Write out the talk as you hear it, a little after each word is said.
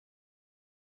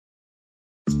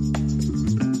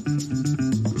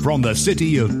From the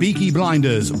city of Peaky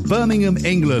Blinders, Birmingham,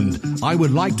 England, I would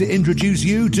like to introduce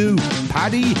you to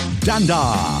Paddy Danda.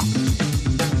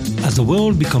 As the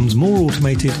world becomes more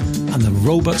automated and the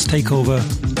robots take over,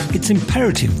 it's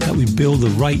imperative that we build the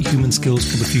right human skills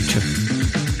for the future.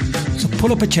 So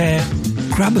pull up a chair,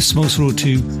 grab a samosa or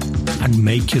two, and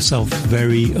make yourself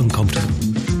very uncomfortable.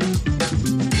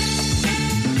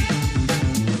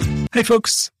 Hey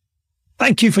folks,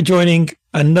 thank you for joining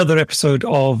another episode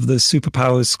of the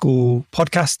Superpowers School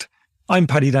podcast. I'm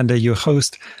Paddy Danda, your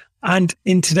host, and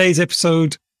in today's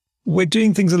episode, we're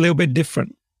doing things a little bit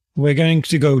different. We're going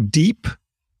to go deep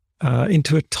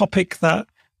into a topic that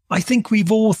I think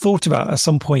we've all thought about at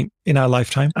some point in our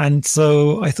lifetime. And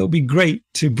so I thought it'd be great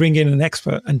to bring in an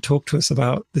expert and talk to us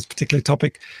about this particular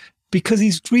topic because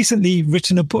he's recently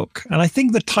written a book. And I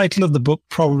think the title of the book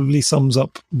probably sums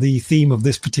up the theme of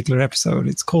this particular episode.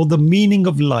 It's called The Meaning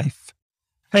of Life.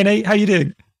 Hey, Nate, how you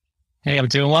doing? Hey, I'm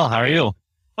doing well. How are you?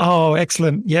 Oh,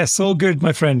 excellent. Yes, all good,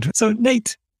 my friend. So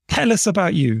Nate, tell us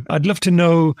about you. I'd love to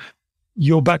know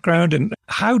your background and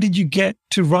how did you get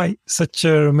to write such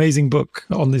an amazing book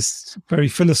on this very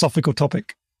philosophical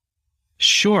topic?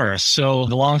 Sure. So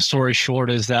the long story short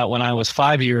is that when I was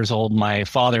 5 years old, my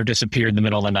father disappeared in the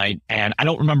middle of the night. And I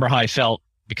don't remember how I felt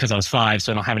because I was 5,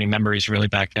 so I don't have any memories really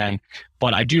back then.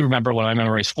 But I do remember when my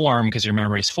memories form, because your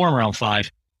memories form around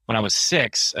 5. When I was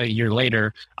 6, a year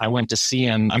later, I went to see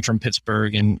him. I'm from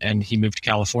Pittsburgh and he moved to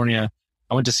California.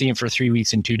 I went to see him for 3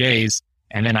 weeks and 2 days.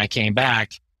 And then I came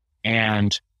back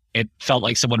and it felt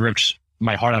like someone ripped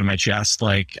my heart out of my chest.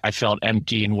 Like I felt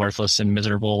empty and worthless and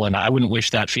miserable. And I wouldn't wish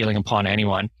that feeling upon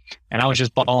anyone. And I was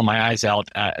just bawling my eyes out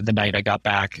the night I got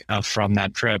back from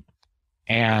that trip.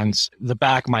 And the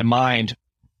back of my mind,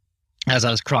 as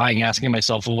I was crying, asking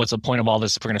myself, well, what's the point of all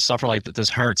this? If we're going to suffer like that, this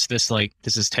hurts, this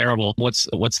is terrible. What's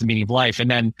the meaning of life?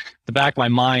 And then the back of my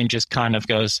mind just kind of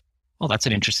goes, well, that's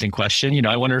an interesting question.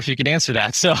 I wonder if you could answer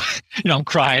that. So, I'm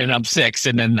crying and I'm 6.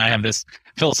 And then I have this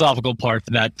philosophical part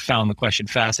that found the question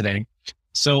fascinating.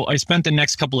 So I spent the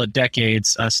next couple of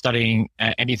decades studying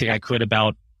anything I could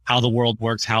about how the world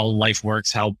works, how life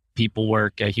works, how people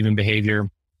work, human behavior,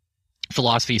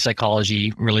 philosophy,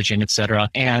 psychology, religion, etc.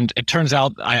 And it turns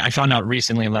out, I found out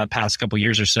recently in the past couple of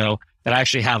years or so, that I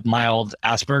actually have mild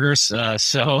Asperger's.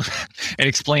 So it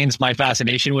explains my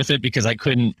fascination with it because I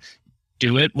couldn't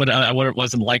do it when it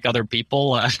wasn't like other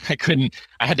people. I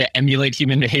had to emulate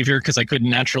human behavior because I couldn't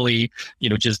naturally,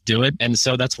 just do it. And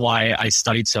so that's why I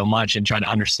studied so much and tried to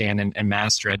understand and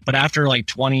master it. But after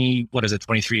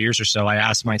 23 years or so, I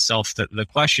asked myself the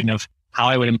question of how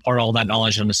I would impart all that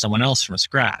knowledge onto someone else from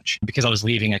scratch, because I was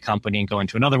leaving a company and going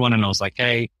to another one. And I was like,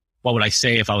 hey, what would I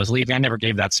say if I was leaving? I never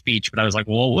gave that speech, but I was like,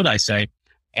 well, what would I say?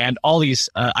 And all these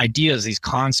ideas, these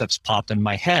concepts popped in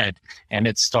my head, and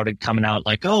it started coming out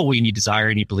like, oh, well, you need desire,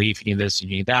 you need belief, you need this, you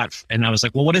need that. And I was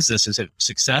like, well, what is this? Is it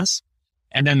success?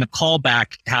 And then the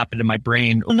callback happened in my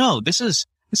brain. Oh, no, this is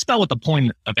about what the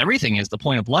point of everything is, the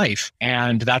point of life.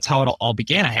 And that's how it all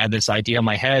began. I had this idea in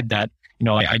my head that,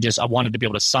 I wanted to be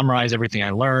able to summarize everything I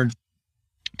learned,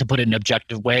 to put it in an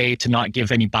objective way, to not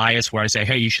give any bias where I say,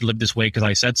 hey, you should live this way because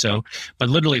I said so, but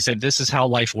literally said, this is how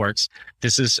life works.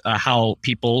 This is how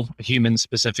people, humans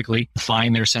specifically,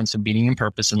 find their sense of meaning and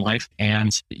purpose in life.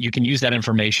 And you can use that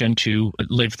information to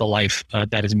live the life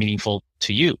that is meaningful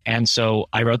to you. And so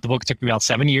I wrote the book. It took me about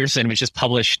 7 years, and it was just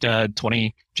published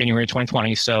January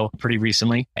 2020, so pretty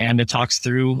recently. And it talks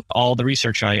through all the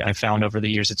research I found over the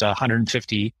years. It's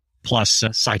 150 plus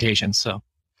citations. So,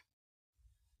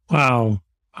 wow.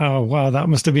 Oh, wow. That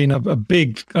must have been a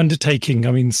big undertaking.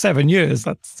 I mean, 7 years,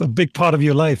 that's a big part of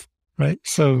your life, right?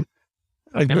 So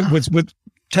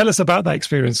tell us about that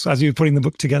experience as you were putting the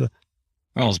book together.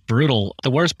 Well, it's brutal.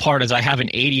 The worst part is I have an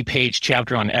 80-page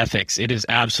chapter on ethics. It is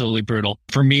absolutely brutal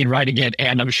for me in writing it.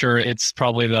 And I'm sure it's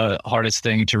probably the hardest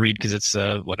thing to read because it's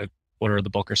a quarter of the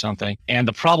book or something. And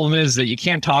the problem is that you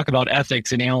can't talk about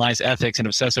ethics and analyze ethics and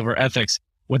obsess over ethics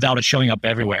without it showing up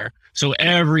everywhere. So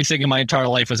everything in my entire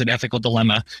life was an ethical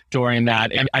dilemma during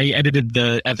that. And I edited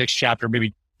the ethics chapter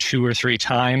maybe 2 or 3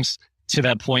 times to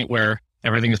that point where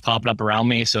everything is popping up around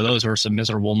me. So those were some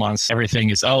miserable months. Everything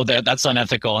is, that's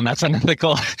unethical and that's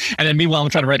unethical. And then meanwhile, I'm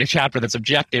trying to write a chapter that's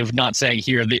objective, not saying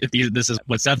here, this is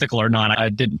what's ethical or not. I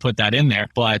didn't put that in there.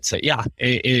 But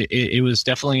it was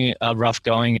definitely rough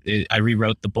going. I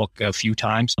rewrote the book a few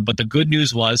times. But the good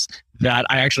news was that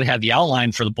I actually had the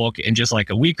outline for the book in just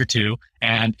like a week or 2,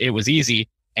 and it was easy.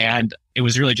 And it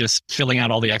was really just filling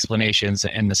out all the explanations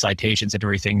and the citations and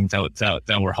everything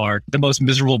that were hard. The most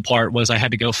miserable part was I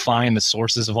had to go find the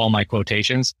sources of all my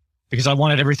quotations because I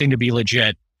wanted everything to be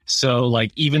legit. So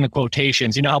like even the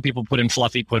quotations, you know how people put in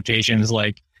fluffy quotations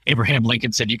like, Abraham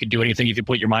Lincoln said you could do anything if you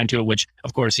put your mind to it, which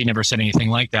of course he never said anything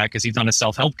like that because he's not a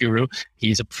self-help guru. He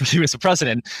was a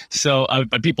president. So,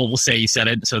 but people will say he said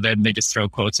it. So then they just throw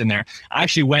quotes in there. I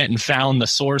actually went and found the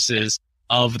sources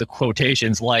of the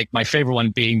quotations, like my favorite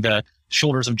one being the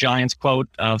Shoulders of Giants quote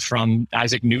from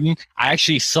Isaac Newton. I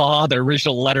actually saw the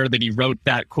original letter that he wrote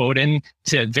that quote in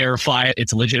to verify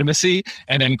its legitimacy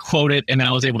and then quote it. And then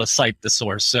I was able to cite the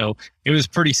source. So it was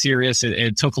pretty serious.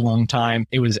 It took a long time.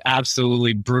 It was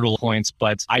absolutely brutal points,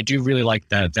 but I do really like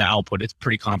the output. It's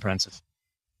pretty comprehensive.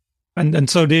 And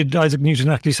so did Isaac Newton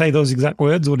actually say those exact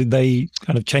words, or did they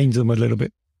kind of change them a little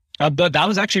bit? But that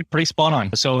was actually pretty spot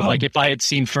on. So like if I had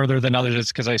seen further than others,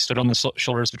 it's because I stood on the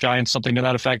shoulders of giants, something to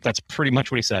that effect. That's pretty much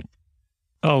what he said.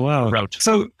 Oh, wow. Wrote.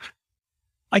 So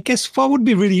I guess what would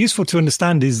be really useful to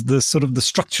understand is the sort of the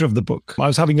structure of the book. I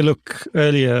was having a look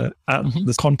earlier at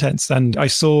the contents and I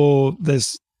saw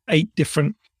there's 8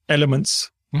 different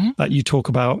elements that you talk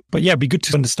about. But yeah, it'd be good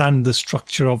to understand the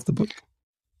structure of the book.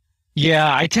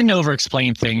 Yeah, I tend to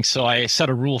over-explain things. So I set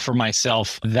a rule for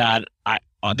myself that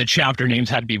the chapter names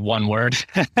had to be one word,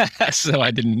 so I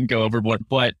didn't go overboard.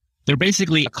 But they're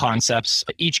basically concepts.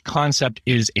 Each concept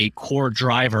is a core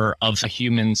driver of a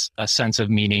human's sense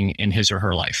of meaning in his or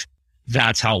her life.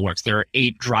 That's how it works. There are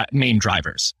 8 main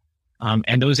drivers.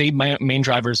 And those 8 main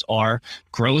drivers are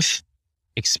growth,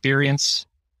 experience,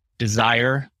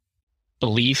 desire,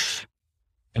 belief,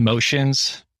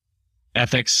 emotions,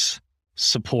 ethics,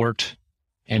 support,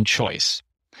 and choice.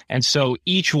 And so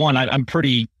each one, I'm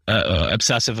pretty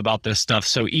obsessive about this stuff.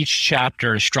 So each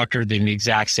chapter is structured in the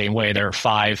exact same way. There are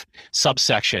 5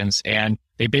 subsections, and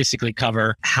they basically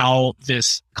cover how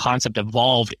this concept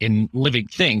evolved in living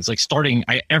things. Like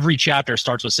every chapter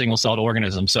starts with single-celled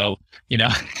organisms. So,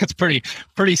 it's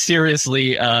pretty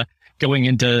seriously going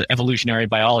into evolutionary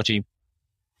biology.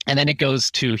 And then it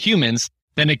goes to humans.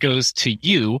 Then it goes to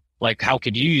you. Like, how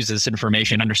could you use this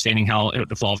information, understanding how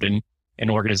it evolved in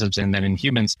organisms and then in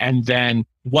humans? And then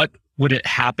what would it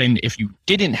happen if you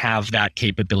didn't have that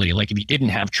capability? Like if you didn't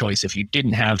have choice, if you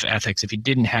didn't have ethics, if you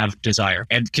didn't have desire?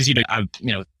 And because, I'm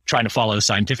trying to follow the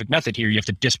scientific method here, you have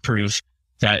to disprove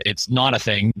that it's not a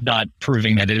thing, not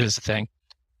proving that it is a thing.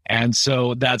 And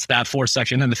so that's that 4th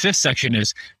section. And the 5th section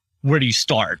is, where do you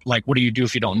start? Like, what do you do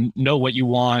if you don't know what you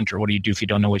want? Or what do you do if you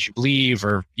don't know what you believe?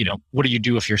 Or, what do you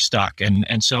do if you're stuck?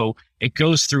 And so it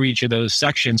goes through each of those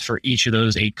sections for each of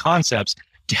those 8 concepts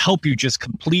to help you just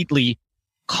completely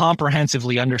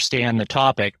comprehensively understand the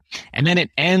topic. And then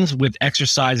it ends with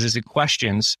exercises and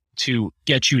questions to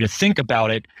get you to think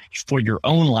about it for your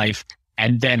own life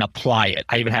and then apply it.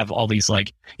 I even have all these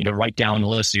write down a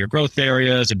list of your growth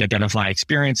areas and identify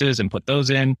experiences and put those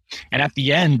in. And at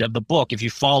the end of the book, if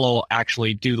you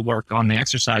actually do the work on the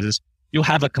exercises, you'll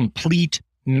have a complete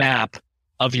map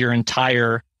of your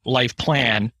entire life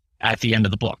plan at the end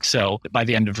of the book. So by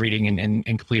the end of reading and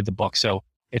complete the book. So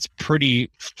it's pretty,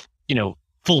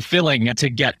 fulfilling to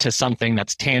get to something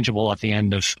that's tangible at the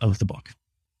end of the book.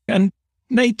 And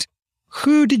Nate,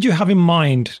 who did you have in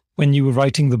mind when you were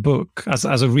writing the book as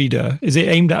a reader? Is it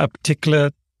aimed at a particular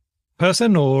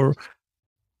person or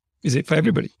is it for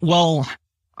everybody? Well,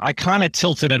 I kind of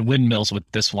tilted at windmills with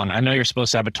this one. I know you're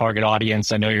supposed to have a target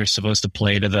audience. I know you're supposed to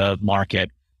play to the market.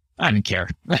 I didn't care.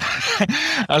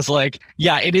 I was like,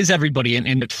 yeah, it is everybody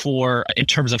in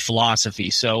terms of philosophy.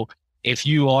 So if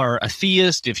you are a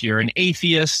theist, if you're an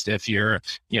atheist, if you're,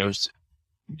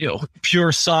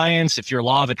 pure science, if you're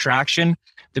law of attraction,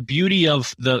 the beauty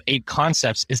of the 8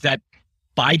 concepts is that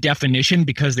by definition,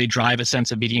 because they drive a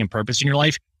sense of meaning and purpose in your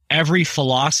life, every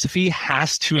philosophy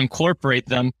has to incorporate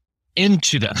them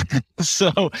into them.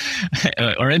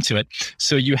 Into it.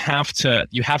 So you have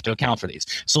to account for these.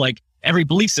 So like every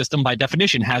belief system by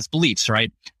definition has beliefs,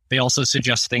 right? They also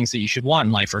suggest things that you should want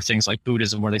in life, or things like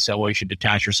Buddhism where they say, well, you should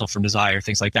detach yourself from desire,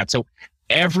 things like that. So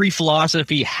every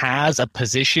philosophy has a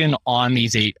position on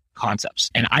these 8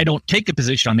 concepts. And I don't take a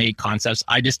position on the 8 concepts.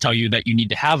 I just tell you that you need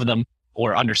to have them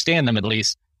or understand them at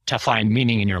least to find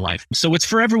meaning in your life. So it's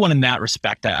for everyone in that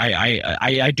respect.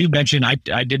 I do mention, I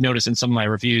did notice in some of my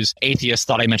reviews, atheists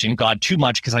thought I mentioned God too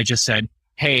much because I just said,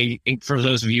 hey, for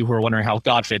those of you who are wondering how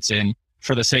God fits in,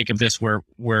 for the sake of this,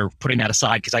 we're putting that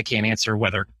aside because I can't answer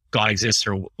whether God exists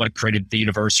or what created the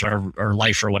universe or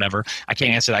life or whatever. I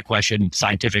can't answer that question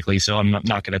scientifically, so I'm not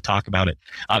going to talk about it.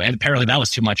 And apparently that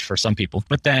was too much for some people.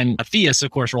 But then theists,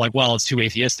 of course, were like, well, it's too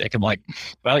atheistic. I'm like,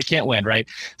 well, you can't win, right?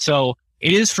 So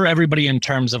it is for everybody in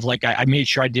terms of I made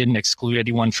sure I didn't exclude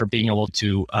anyone for being able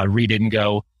to read it and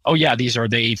go, oh yeah, these are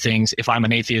the 8 things. If I'm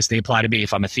an atheist, they apply to me.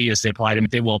 If I'm a theist, they apply to me.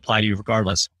 They will apply to you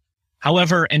regardless.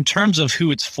 However, in terms of who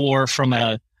it's for from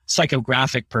a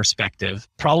psychographic perspective,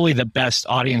 probably the best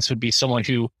audience would be someone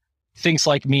who thinks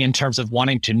like me in terms of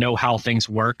wanting to know how things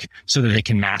work so that they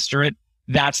can master it.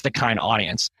 That's the kind of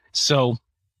audience. So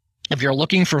if you're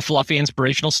looking for fluffy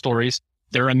inspirational stories,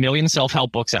 there are a million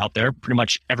self-help books out there. Pretty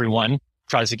much everyone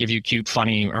tries to give you cute,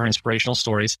 funny, or inspirational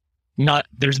stories.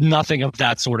 There's nothing of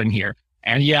that sort in here.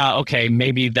 And yeah, okay,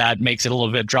 maybe that makes it a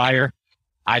little bit drier.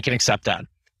 I can accept that.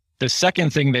 The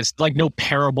second thing that's like no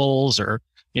parables or,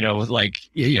 I'm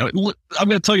going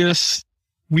to tell you this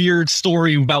weird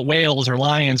story about whales or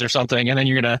lions or something, and then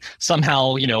you're going to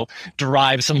somehow,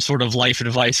 derive some sort of life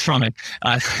advice from it.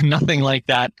 Nothing like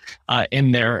that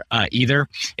in there either.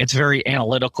 It's very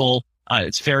analytical.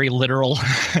 It's very literal.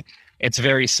 It's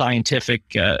very scientific,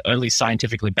 or at least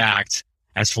scientifically backed,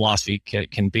 as philosophy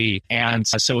can be. And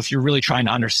so if you're really trying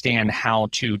to understand how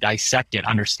to dissect it,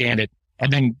 understand it,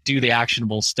 and then do the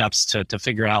actionable steps to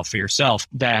figure it out for yourself,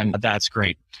 then that's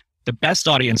great. The best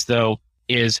audience, though,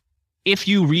 is if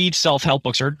you read self-help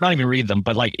books, or not even read them,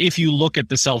 but like if you look at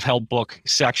the self-help book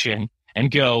section and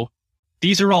go,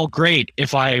 these are all great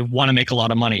if I want to make a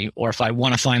lot of money, or if I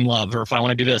want to find love, or if I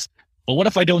want to do this. But what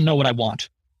if I don't know what I want?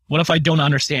 What if I don't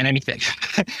understand anything?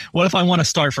 What if I want to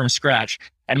start from scratch?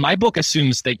 And my book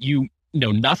assumes that you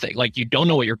know nothing. Like you don't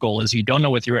know what your goal is. You don't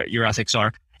know what your ethics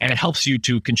are. And it helps you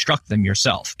to construct them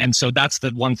yourself. And so that's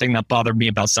the one thing that bothered me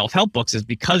about self-help books is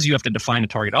because you have to define a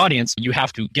target audience, you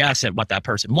have to guess at what that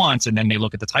person wants. And then they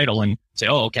look at the title and say,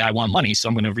 oh, okay, I want money. So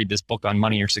I'm going to read this book on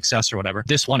money or success or whatever.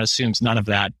 This one assumes none of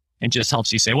that and just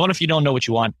helps you say, well, if you don't know what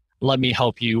you want, let me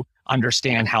help you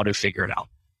understand how to figure it out.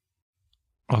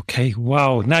 Okay.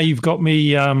 Wow. Now you've got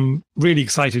me really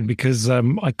excited because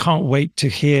I can't wait to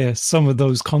hear some of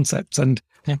those concepts. And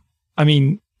yeah. I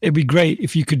mean, it'd be great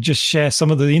if you could just share some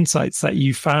of the insights that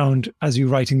you found as you're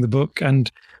writing the book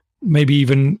and maybe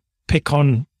even pick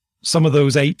on some of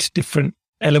those 8 different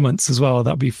elements as well.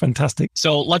 That'd be fantastic.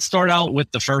 So let's start out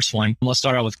with the first one. Let's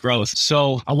start out with growth.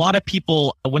 So a lot of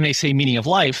people, when they say meaning of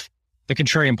life, the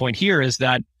contrarian point here is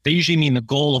that they usually mean the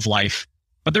goal of life,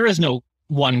 but there is no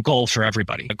one goal for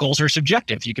everybody. The goals are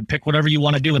subjective. You can pick whatever you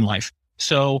want to do in life.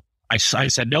 So I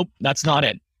said, nope, that's not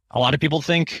it. A lot of people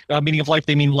think meaning of life,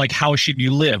 they mean like, how should you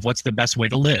live? What's the best way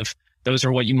to live? Those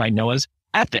are what you might know as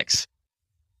ethics.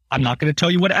 I'm not going to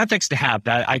tell you what ethics to have.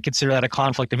 That I consider that a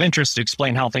conflict of interest to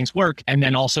explain how things work and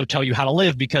then also tell you how to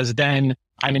live, because then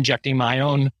I'm injecting my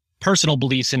own personal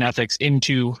beliefs in ethics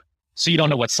into, so you don't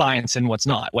know what's science and what's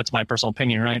not. What's my personal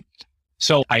opinion, right?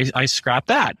 So I scrap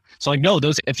that. So like, no,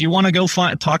 those, if you want to go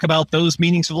talk about those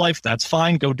meanings of life, that's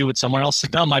fine. Go do it somewhere else.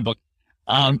 Not my book.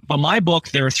 But my book,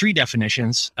 there are 3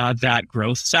 definitions that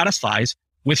growth satisfies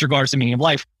with regards to meaning of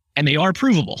life, and they are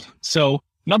provable. So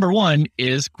number 1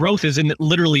 is growth is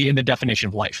literally in the definition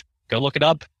of life. Go look it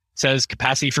up. It says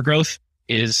capacity for growth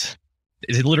is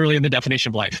literally in the definition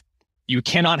of life. You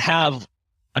cannot have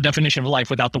a definition of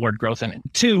life without the word growth in it.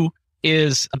 2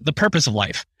 is the purpose of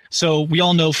life. So we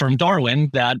all know from Darwin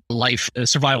that life is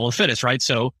survival of the fittest, right?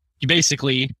 So you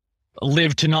basically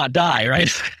live to not die, right?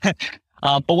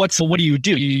 But what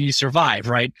do? You survive,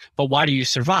 right? But why do you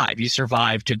survive? You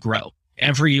survive to grow.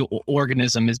 Every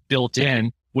organism is built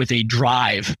in with a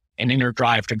drive, an inner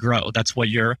drive to grow. That's what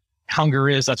your hunger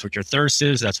is. That's what your thirst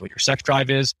is. That's what your sex drive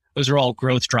is. Those are all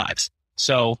growth drives.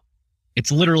 So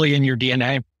it's literally in your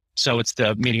DNA. So it's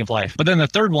the meaning of life. But then the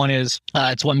third one is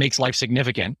it's what makes life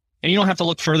significant. And you don't have to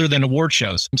look further than award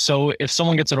shows. So if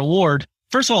someone gets an award,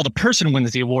 first of all, the person wins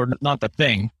the award, not the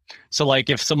thing. So like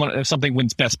if something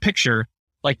wins Best Picture,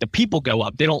 like the people go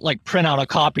up. They don't like print out a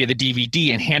copy of the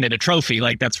DVD and hand it a trophy.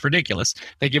 Like that's ridiculous.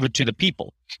 They give it to the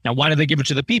people. Now, why do they give it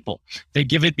to the people? They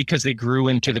give it because they grew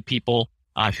into the people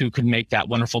who could make that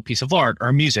wonderful piece of art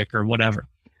or music or whatever.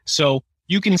 So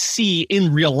you can see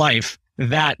in real life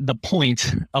that the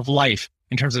point of life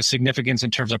in terms of significance,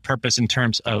 in terms of purpose, in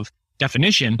terms of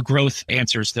definition, growth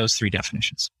answers those 3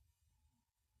 definitions.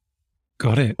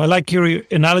 Got it. I like your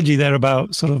analogy there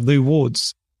about sort of the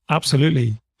awards.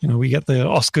 Absolutely. We get the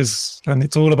Oscars and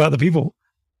it's all about the people.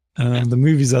 The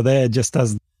movies are there just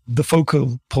as the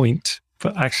focal point,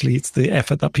 but actually it's the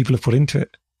effort that people have put into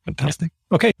it. Fantastic.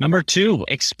 Okay. Number 2,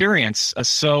 experience.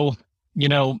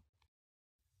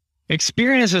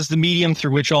 Experience is the medium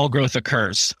through which all growth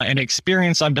occurs. And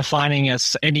experience I'm defining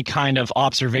as any kind of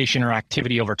observation or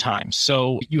activity over time.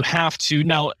 So you have to,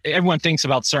 now everyone thinks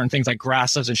about certain things like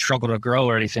grass doesn't struggle to grow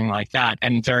or anything like that.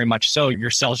 And very much so,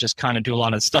 your cells just kind of do a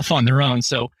lot of stuff on their own.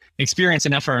 So experience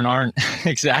and effort aren't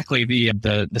exactly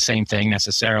the same thing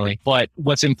necessarily. But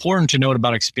what's important to note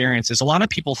about experience is a lot of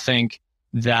people think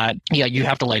that, you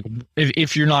have to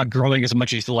if you're not growing as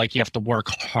much as you like, you have to work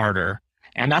harder.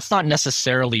 And that's not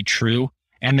necessarily true.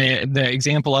 And the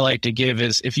example I like to give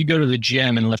is if you go to the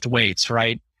gym and lift weights,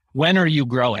 right? When are you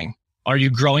growing? Are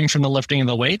you growing from the lifting of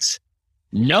the weights?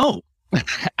 No.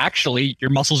 Actually,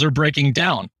 your muscles are breaking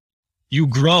down. You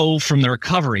grow from the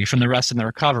recovery, from the rest in the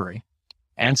recovery.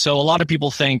 And so a lot of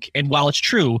people think, and while it's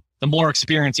true, the more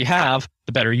experience you have,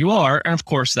 the better you are. And of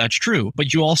course, that's true.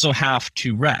 But you also have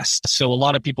to rest. So a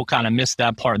lot of people kind of miss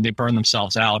that part and they burn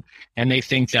themselves out. And they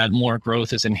think that more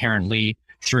growth is inherently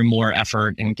through more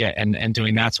effort and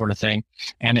doing that sort of thing.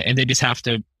 And they just have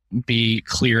to be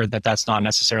clear that that's not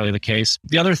necessarily the case.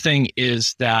 The other thing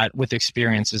is that with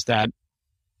experience is that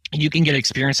you can get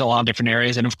experience in a lot of different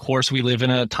areas. And of course, we live in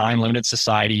a time-limited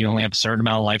society. You only have a certain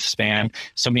amount of lifespan,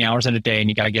 so many hours in a day, and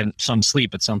you got to get some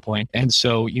sleep at some point. And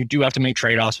so you do have to make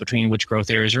trade-offs between which growth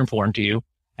areas are important to you.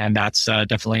 And that's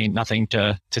definitely nothing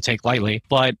to take lightly.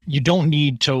 But you don't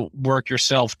need to work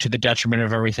yourself to the detriment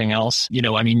of everything else.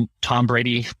 Tom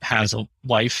Brady has a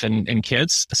wife and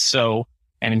kids. So,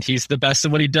 and he's the best at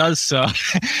what he does. So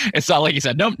it's not like he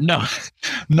said,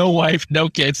 no wife, no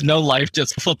kids, no life,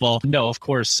 just football. No, of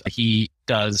course, he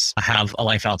does have a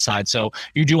life outside. So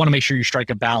you do want to make sure you strike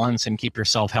a balance and keep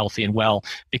yourself healthy and well.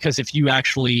 Because if you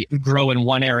actually grow in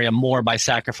one area more by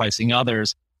sacrificing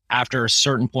others, after a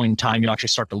certain point in time, you actually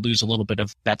start to lose a little bit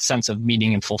of that sense of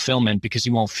meaning and fulfillment because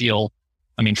you won't feel,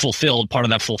 fulfilled. Part of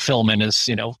that fulfillment is,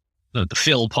 the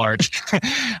fill part.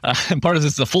 And part of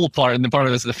this is the full part, and then part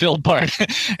of this is the filled part.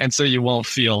 And so you won't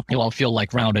feel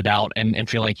like rounded out and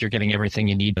feel like you're getting everything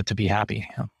you need to be happy.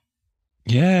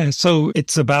 Yeah. So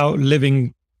it's about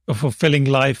living a fulfilling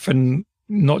life and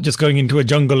not just going into a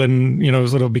jungle and,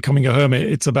 sort of becoming a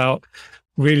hermit. It's about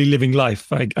really living life,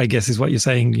 I guess is what you're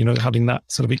saying, having that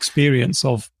sort of experience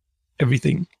of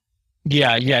everything.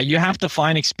 Yeah. You have to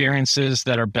find experiences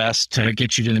that are best to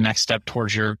get you to the next step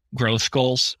towards your growth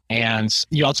goals. And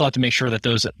you also have to make sure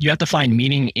that you have to find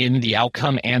meaning in the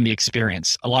outcome and the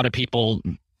experience. A lot of people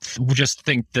just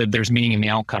think that there's meaning in the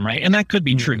outcome, right? And that could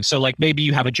be true. So like maybe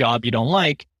you have a job you don't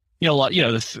like,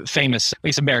 the famous, at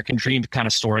least American dream kind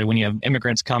of story when you have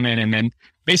immigrants come in and then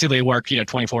basically work,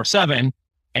 24/7.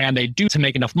 And they do to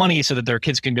make enough money so that their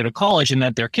kids can go to college and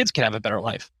that their kids can have a better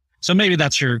life. So maybe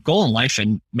that's your goal in life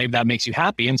and maybe that makes you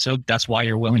happy. And so that's why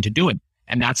you're willing to do it.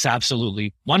 And that's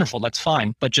absolutely wonderful. That's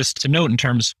fine. But just to note in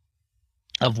terms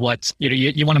of what,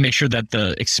 you want to make sure that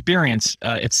the experience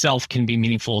itself can be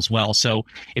meaningful as well. So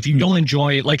if you don't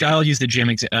enjoy, like I'll use the gym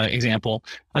example.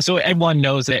 So everyone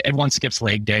knows that everyone skips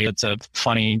leg day. It's a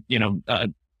funny,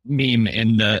 meme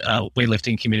in the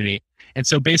weightlifting community. And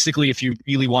so basically, if you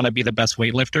really want to be the best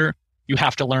weightlifter, you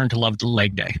have to learn to love the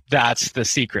leg day. That's the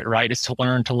secret, right? Is to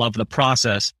learn to love the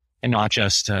process and not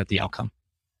just the outcome.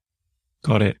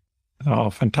 Got it. Oh,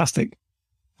 fantastic.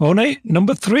 Well, Nate,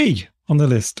 number 3 on the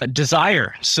list.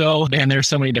 Desire. So, man, there's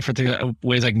so many different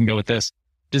ways I can go with this.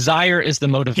 Desire is the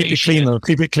motivation. Keep it clean, though.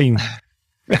 Keep it clean.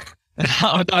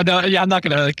 No, I'm not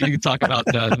going to talk about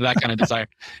that kind of desire.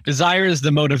 Desire is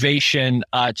the motivation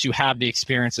to have the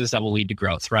experiences that will lead to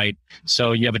growth, right?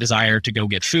 So you have a desire to go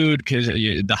get food because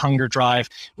the hunger drive,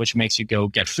 which makes you go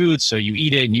get food. So you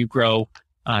eat it and you grow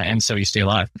and so you stay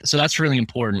alive. So that's really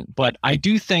important. But I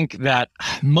do think that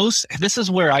this is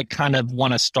where I kind of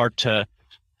want to start to,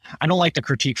 I don't like to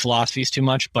critique philosophies too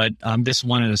much, but this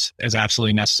one is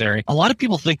absolutely necessary. A lot of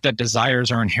people think that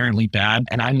desires are inherently bad,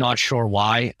 and I'm not sure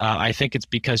why. I think it's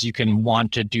because you can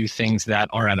want to do things that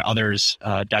are at others'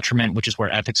 detriment, which is where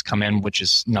ethics come in, which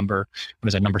is number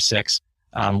 6.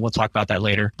 We'll talk about that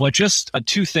later. But just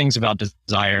 2 things about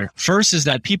desire. First is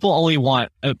that people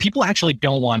actually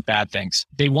don't want bad things.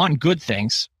 They want good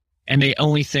things. And they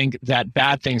only think that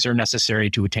bad things are necessary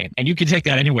to attain. And you can take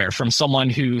that anywhere from someone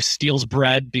who steals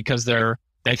bread because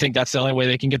they think that's the only way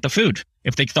they can get the food.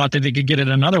 If they thought that they could get it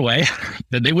another way,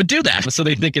 then they would do that. So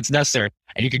they think it's necessary.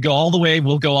 And you could go all the way,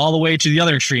 we'll go all the way to the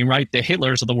other extreme, right? The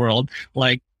Hitlers of the world.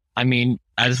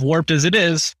 As warped as it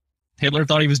is, Hitler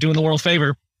thought he was doing the world a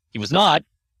favor. He was not,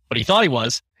 but he thought he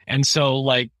was. And so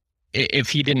if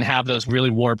he didn't have those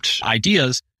really warped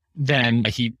ideas, then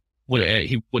he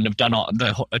wouldn't have done all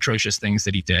the atrocious things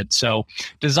that he did. So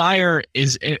desire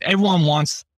is, everyone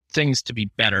wants things to be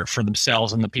better for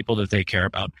themselves and the people that they care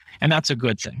about. And that's a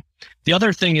good thing. The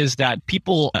other thing is that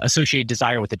people associate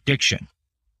desire with addiction.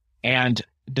 And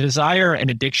desire and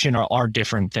addiction are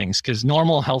different things because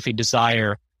normal, healthy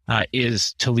desire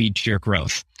is to lead to your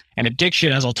growth. And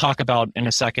addiction, as I'll talk about in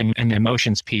a second in the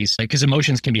emotions piece, because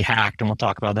emotions can be hacked, and we'll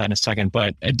talk about that in a second,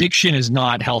 but addiction is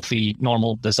not healthy,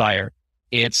 normal desire.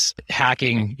 It's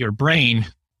hacking your brain,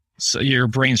 so your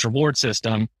brain's reward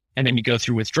system, and then you go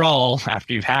through withdrawal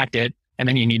after you've hacked it, and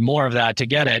then you need more of that to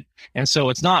get it. And so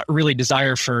it's not really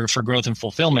desire for growth and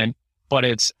fulfillment. but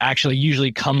it's actually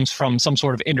usually comes from some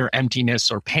sort of inner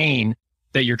emptiness or pain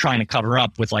that you're trying to cover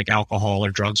up with like alcohol or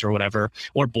drugs or whatever,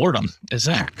 or boredom. Is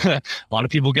that a lot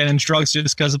of people get into drugs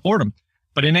just because of boredom.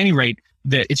 But at any rate,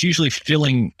 it's usually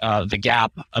filling the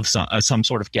gap of some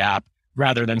sort of gap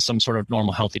rather than some sort of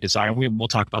normal healthy desire. We'll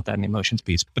talk about that in the emotions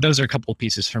piece, but those are a couple of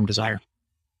pieces from desire.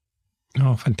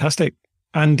 Oh, fantastic.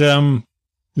 And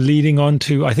leading on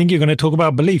to, I think you're going to talk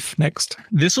about belief next.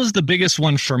 This was the biggest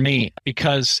one for me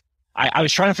because I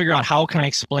was trying to figure out how can I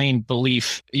explain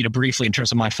belief, briefly in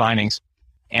terms of my findings.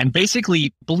 And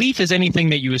basically, belief is anything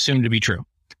that you assume to be true.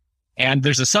 And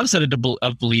there's a subset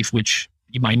of belief, which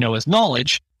you might know as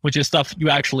knowledge, which is stuff you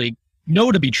actually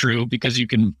know to be true because you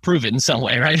can prove it in some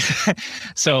way, right?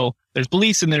 So there's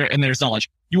beliefs and there's knowledge.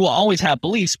 You will always have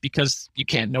beliefs because you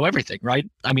can't know everything, right?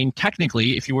 I mean,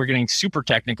 technically, if you were getting super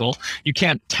technical, you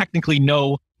can't technically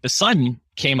know the sun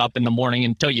came up in the morning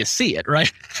until you see it,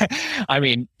 right? I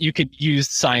mean, you could use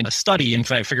science to study and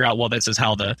figure out, well, this is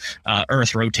how the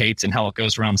Earth rotates and how it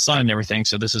goes around the sun and everything.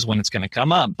 So this is when it's going to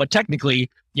come up. But technically,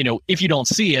 if you don't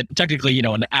see it, technically,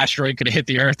 an asteroid could have hit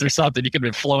the Earth or something. You could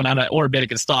have flown out of orbit. It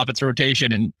could stop its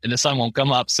rotation and the sun won't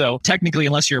come up. So technically,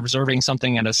 unless you're observing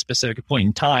something at a specific point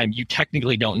in time, you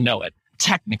technically don't know it.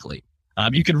 Technically.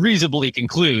 You can reasonably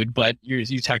conclude, but you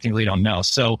technically don't know.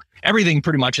 So everything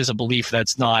pretty much is a belief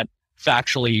that's not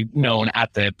factually known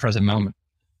at the present moment.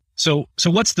 So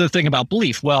what's the thing about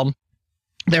belief? Well,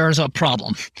 there is a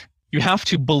problem. You have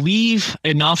to believe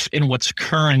enough in what's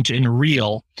current and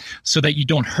real so that you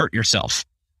don't hurt yourself.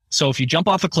 So if you jump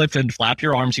off a cliff and flap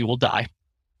your arms, you will die.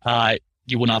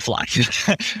 You will not fly.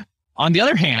 On the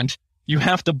other hand, you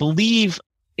have to believe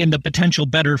in the potential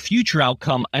better future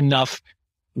outcome enough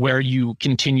where you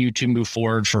continue to move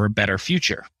forward for a better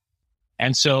future.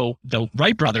 And so the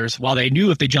Wright brothers, while they knew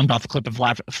if they jumped off a cliff and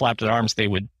flapped their arms, they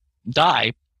would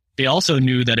die, they also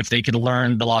knew that if they could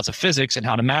learn the laws of physics and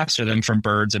how to master them from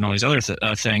birds and all these other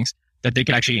things, that they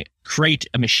could actually create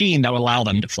a machine that would allow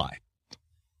them to fly.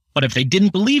 But if they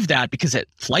didn't believe that, because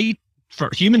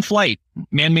human flight,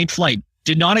 man-made flight,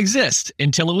 did not exist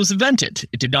until it was invented.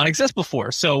 It did not exist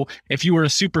before. So if you were a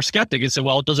super skeptic and said,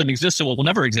 well, it doesn't exist, so it will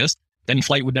never exist, then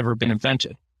flight would never have been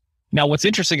invented. Now, what's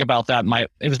interesting about that,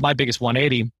 it was my biggest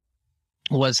 180,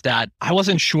 was that I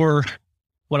wasn't sure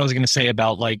what I was going to say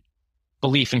about like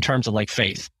belief in terms of like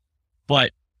faith.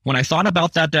 But when I thought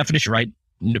about that definition, right,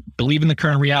 believe in the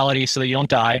current reality so that you don't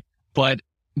die, but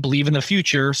believe in the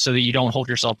future so that you don't hold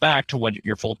yourself back to what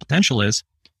your full potential is,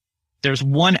 there's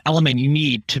one element you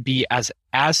need to be as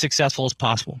successful as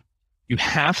possible. You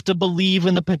have to believe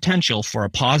in the potential for a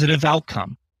positive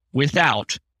outcome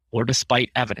without or despite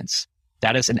evidence.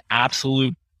 That is an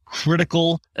absolute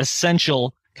critical,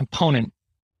 essential component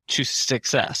to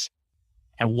success.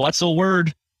 And what's a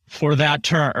word for that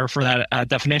term or for that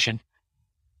definition?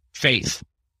 Faith.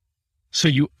 So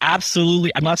you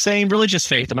absolutely, I'm not saying religious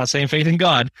faith, I'm not saying faith in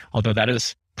God, although that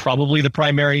is probably the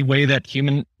primary way that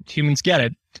humans get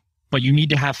it, but you need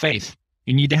to have faith.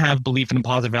 You need to have belief in a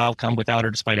positive outcome without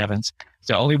or despite evidence. It's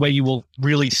the only way you will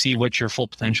really see what your full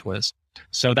potential is.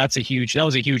 So that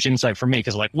was a huge insight for me,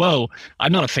 because like, whoa,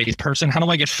 I'm not a faith person. How do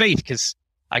I get faith? Because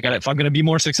if I'm going to be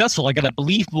more successful, I got to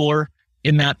believe more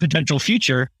in that potential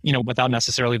future, without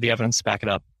necessarily the evidence to back it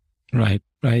up. Right.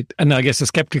 And I guess the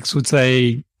skeptics would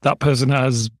say that person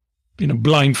has,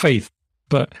 blind faith.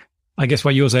 But I guess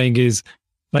what you're saying is,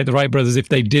 like the Wright brothers, if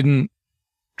they didn't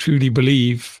truly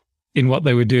believe in what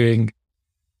they were doing,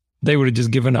 they would have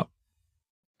just given up.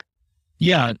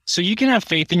 Yeah. So you can have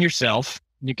faith in yourself.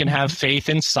 You can have faith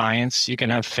in science. You can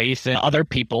have faith in other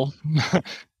people.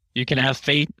 You can have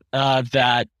faith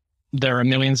that there are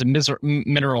millions of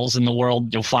minerals in the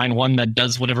world. You'll find one that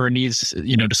does whatever it needs,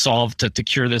 to solve, to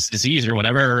cure this disease or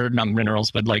whatever. Or not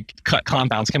minerals, but like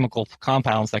chemical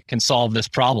compounds that can solve this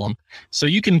problem. So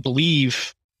you can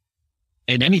believe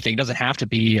in anything. It doesn't have to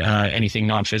be anything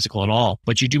non-physical at all,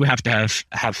 but you do have to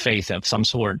have faith of some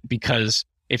sort, because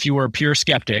if you were a pure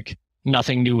skeptic,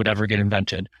 nothing new would ever get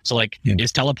invented. So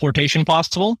Is teleportation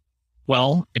possible?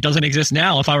 Well, it doesn't exist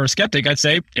now. If I were a skeptic, I'd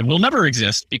say it will never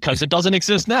exist because it doesn't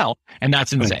exist now. And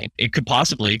that's insane. Right. It could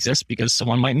possibly exist because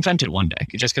someone might invent it one day.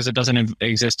 Just because it doesn't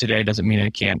exist today doesn't mean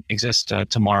it can't exist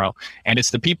tomorrow. And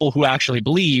it's the people who actually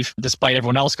believe, despite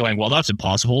everyone else going, well, that's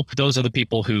impossible. Those are the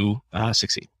people who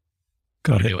succeed.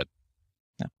 Got it. Do it.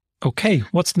 Yeah. Okay.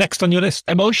 What's next on your list?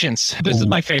 Emotions. This is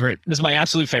my favorite. This is my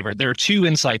absolute favorite. There are two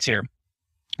insights here.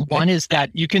 Okay. One is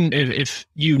that you can, if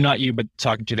you, not you, but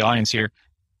talking to the audience here,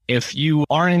 if you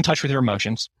aren't in touch with your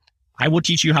emotions, I will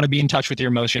teach you how to be in touch with your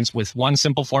emotions with one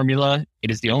simple formula. It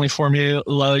is the only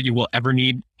formula you will ever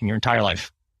need in your entire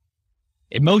life.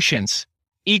 Emotions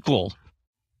equal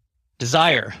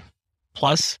desire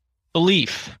plus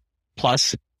belief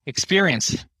plus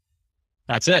experience.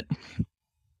 That's it.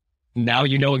 Now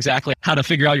you know exactly how to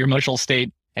figure out your emotional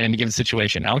state in any given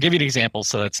situation. I'll give you an example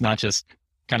so it's not just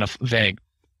kind of vague.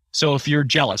 So if you're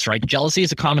jealous, right? Jealousy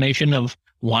is a combination of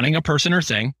wanting a person or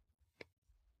thing,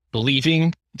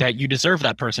 believing that you deserve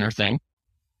that person or thing,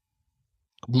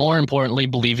 more importantly,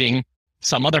 believing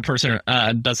some other person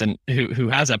doesn't, who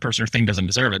has that person or thing doesn't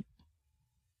deserve it,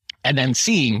 and then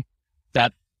seeing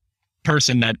that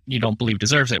person that you don't believe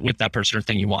deserves it with that person or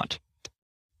thing you want.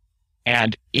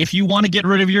 And if you want to get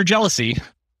rid of your jealousy,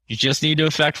 you just need to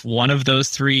affect one of those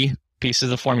three pieces of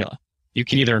the formula. You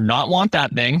can either not want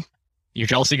that thing, your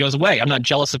jealousy goes away. I'm not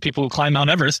jealous of people who climb Mount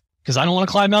Everest because I don't want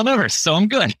to climb Mount Everest, so I'm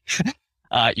good.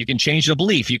 You can change the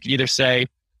belief. You can either say,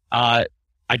 I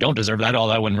don't deserve that,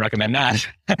 although I wouldn't recommend that.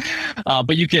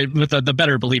 But you could, with the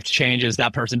better belief to change is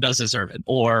that person does deserve it.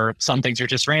 Or some things are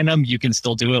just random, you can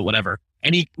still do it, whatever.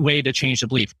 Any way to change the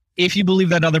belief. If you believe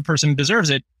that other person deserves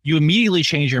it, you immediately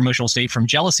change your emotional state from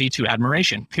jealousy to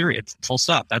admiration, period. Full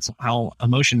stop. That's how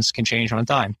emotions can change on a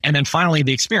dime. And then finally,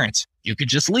 the experience. You could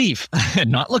just leave and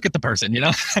not look at the person,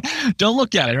 Don't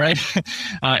look at it, right?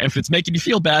 If it's making you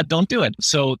feel bad, don't do it.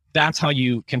 So that's how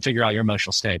you can figure out your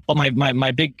emotional state. But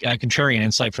my big contrarian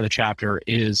insight for the chapter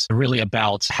is really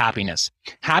about happiness.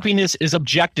 Happiness is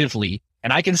objectively,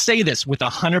 and I can say this with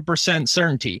 100%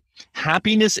 certainty,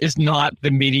 happiness is not the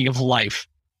meaning of life.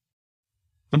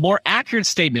 The more accurate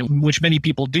statement, which many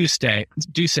people do say,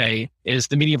 is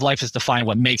the meaning of life is to find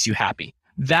what makes you happy.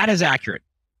 That is accurate.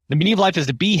 The meaning of life is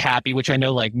to be happy, which I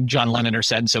know like John Lennon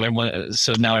said, so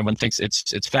now everyone thinks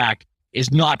it's fact,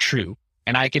 is not true.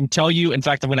 And I can tell you, in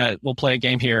fact, we'll play a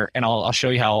game here and I'll show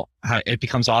you how it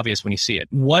becomes obvious when you see it.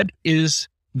 What is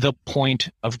the point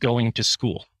of going to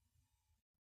school?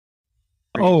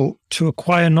 Oh, to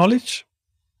acquire knowledge?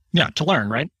 Yeah, to learn,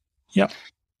 right? Yeah.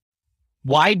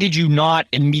 Why did you not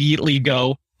immediately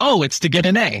go, oh, it's to get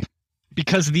an A?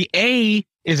 Because the A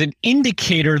is an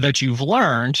indicator that you've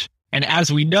learned. And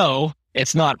as we know,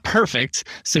 it's not perfect.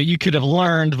 So you could have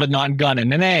learned but not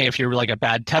gotten an A if you're like a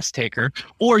bad test taker.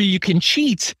 Or you can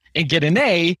cheat and get an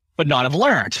A but not have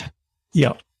learned.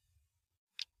 Yeah.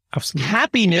 Absolutely.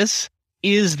 Happiness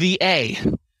is the A.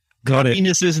 Got it.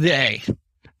 Happiness is the A.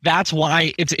 That's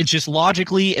why it's just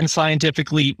logically and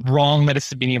scientifically wrong that it's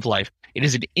the meaning of life. It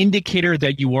is an indicator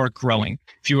that you are growing.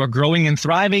 If you are growing and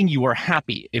thriving, you are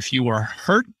happy. If you are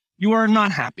hurt, you are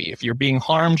not happy. If you're being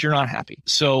harmed, you're not happy.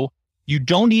 So you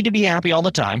don't need to be happy all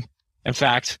the time. In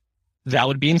fact, that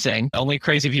would be insane. Only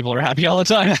crazy people are happy all the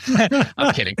time.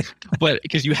 I'm kidding. But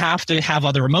because you have to have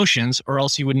other emotions or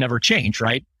else you would never change,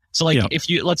 right? So like if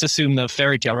you, let's assume the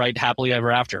fairy tale, right? Happily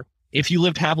ever after. If you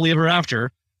lived happily ever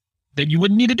after, then you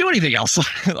wouldn't need to do anything else.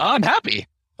 I'm happy.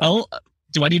 Well,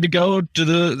 do I need to go to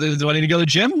the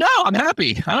gym? No, I'm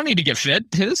happy. I don't need to get fit.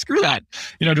 Screw that.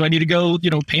 Do I need to go,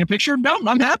 paint a picture? No,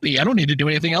 I'm happy. I don't need to do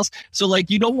anything else. So like,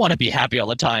 you don't want to be happy all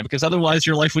the time because otherwise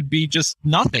your life would be just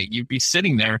nothing. You'd be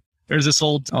sitting there. There's this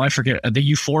old, I forget, the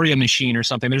Euphoria Machine or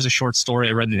something. There's a short story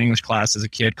I read in English class as a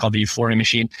kid called the Euphoria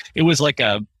Machine. It was like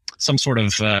some sort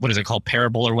of, what is it called?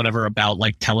 Parable or whatever about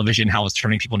like television, how it's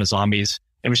turning people into zombies.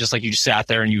 It was just like you just sat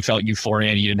there and you felt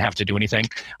euphoria and you didn't have to do anything.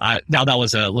 Now that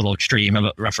was a little extreme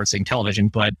of referencing television,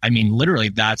 but I mean, literally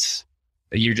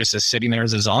you're just sitting there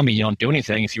as a zombie. You don't do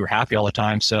anything if you were happy all the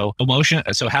time. So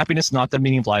happiness is not the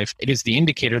meaning of life. It is the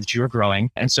indicator that you are growing.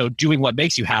 And so doing what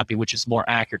makes you happy, which is more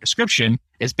accurate description,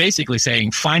 is basically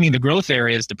saying finding the growth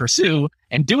areas to pursue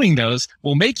and doing those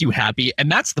will make you happy.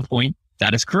 And that's the point.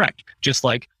 That is correct. Just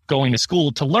like going to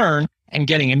school to learn and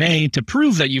getting an A to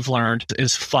prove that you've learned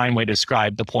is a fine way to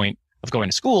describe the point of going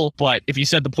to school. But if you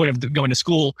said the point of going to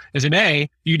school is an A,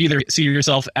 you'd either see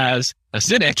yourself as a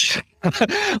cynic,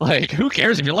 like, who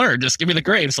cares if you learn? Just give me the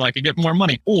grade so I can get more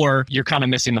money. Or you're kind of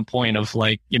missing the point of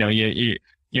like, you're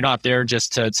not there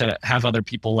just to have other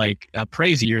people like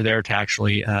praise you. You're there to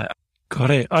actually... Got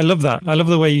it. I love that. I love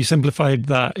the way you simplified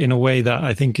that in a way that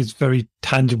I think is very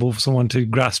tangible for someone to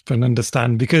grasp and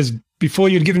understand. Because before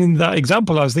you'd given that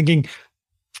example, I was thinking,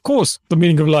 of course, the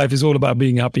meaning of life is all about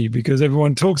being happy because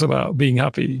everyone talks about being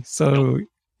happy. So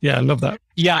yeah, I love that.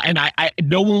 Yeah. And I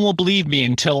no one will believe me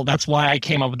until that's why I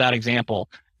came up with that example,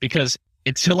 because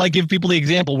until I give people the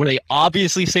example where they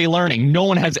obviously say learning, no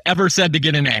one has ever said to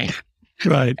get an A.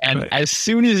 Right. And as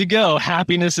soon as you go,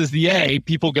 happiness is the A,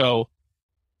 people go,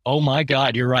 oh my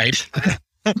God, you're right.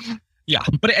 Yeah.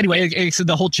 But anyway, so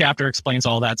the whole chapter explains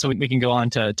all that. So we can go on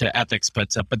to ethics,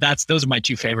 but those are my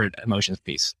two favorite emotions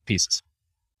pieces.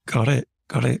 Got it.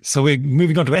 So we're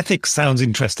moving on to ethics. Sounds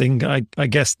interesting. I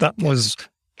guess that was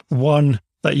one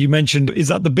that you mentioned. Is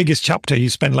that the biggest chapter? You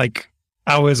spent like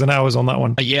hours and hours on that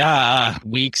one. Yeah,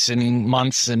 weeks and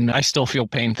months, and I still feel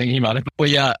pain thinking about it. But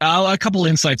yeah, a couple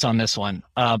insights on this one.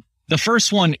 The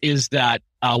first one is that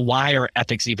why are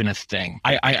ethics even a thing?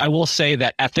 I will say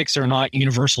that ethics are not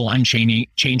universal,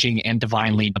 unchanging, and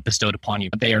divinely bestowed upon you.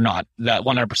 They are not, that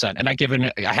 100%. And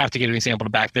I have to give an example to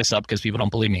back this up because people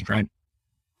don't believe me, right?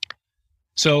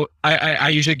 So I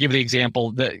usually give the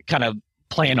example that kind of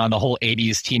playing on the whole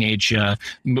 80s teenage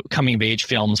coming of age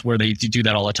films where they do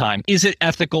that all the time. Is it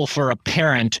ethical for a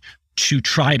parent to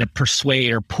try to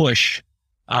persuade or push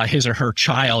his or her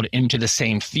child into the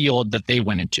same field that they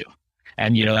went into?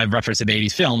 And, I've referenced in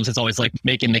 80s films, it's always like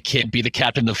making the kid be the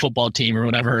captain of the football team or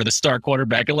whatever, or the star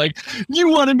quarterback. And like, you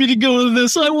wanted me to go to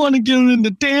this, I want to get into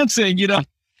dancing,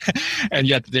 and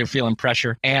yet they're feeling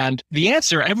pressure. And the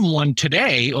answer, everyone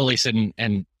today, or at least in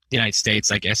the United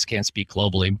States, I guess can't speak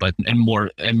globally, but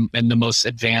in the most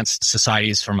advanced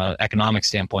societies from an economic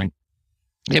standpoint,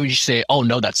 they would just say, oh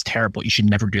no, that's terrible. You should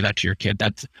never do that to your kid.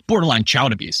 That's borderline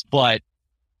child abuse. But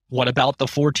what about the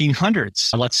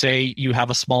 1400s? Let's say you have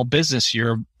a small business,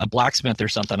 you're a blacksmith or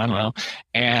something, I don't know,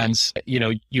 and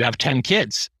you have 10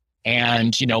 kids.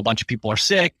 And, a bunch of people are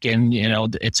sick and,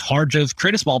 it's hard to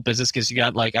create a small business because you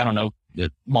got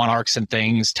monarchs and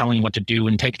things telling you what to do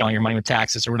and taking all your money with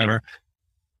taxes or whatever.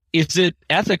 Is it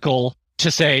ethical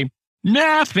to say,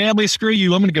 nah, family, screw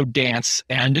you, I'm going to go dance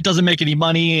and it doesn't make any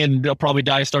money and they'll probably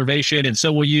die of starvation and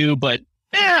so will you, but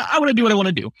I want to do what I want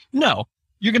to do. No,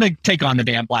 you're going to take on the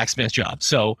damn blacksmith job.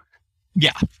 So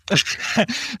yeah.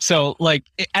 So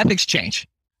ethics change.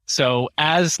 So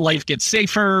as life gets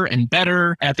safer and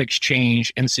better, ethics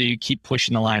change. And so you keep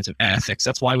pushing the lines of ethics.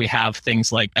 That's why we have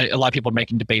things like a lot of people are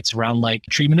making debates around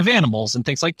treatment of animals and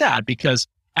things like that, because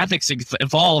ethics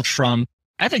evolved from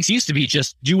ethics used to be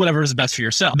just do whatever is best for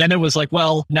yourself. Then it was like,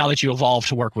 well, now that you evolve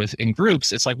to work in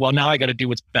groups, it's like, well, now I got to do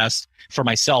what's best for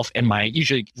myself and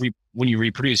usually when you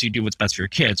reproduce, you do what's best for your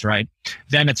kids, right?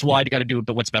 Then it's why you got to do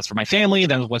what's best for my family.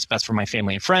 Then what's best for my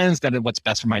family and friends. Then what's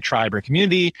best for my tribe or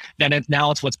community. Then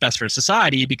now it's what's best for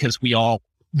society because we all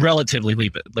relatively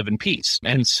live in peace.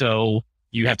 And so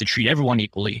you have to treat everyone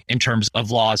equally in terms of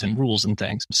laws and rules and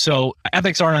things. So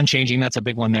ethics aren't unchanging. That's a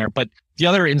big one there. But the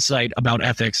other insight about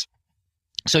ethics,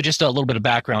 so just a little bit of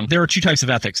background. There are two types of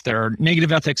ethics. There are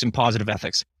negative ethics and positive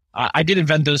ethics. I did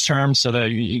invent those terms so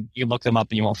that you look them up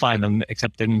and you won't find them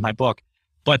except in my book.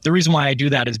 But the reason why I do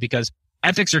that is because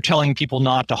ethics are telling people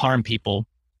not to harm people,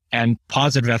 and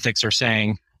positive ethics are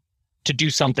saying to do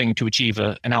something to achieve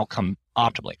an outcome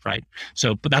optimally, right?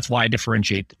 So, but that's why I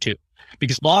differentiate the two.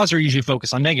 Because laws are usually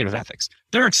focused on negative ethics.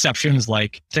 There are exceptions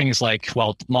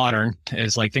modern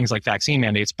is things like vaccine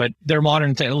mandates, but they're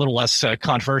modern, a little less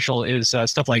controversial is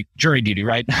stuff like jury duty,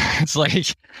 right? It's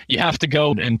like you have to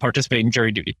go and participate in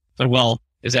jury duty. So, well,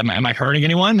 am I hurting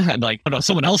anyone? And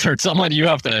someone else hurt someone, you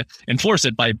have to enforce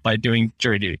it by doing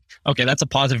jury duty. Okay, that's a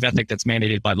positive ethic that's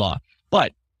mandated by law.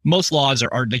 But most laws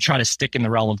they try to stick in the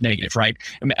realm of negative, right?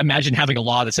 Imagine having a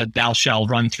law that said thou shall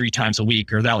run 3 times a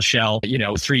week or thou shall, 3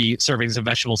 servings of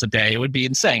vegetables a day. It would be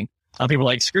insane. People are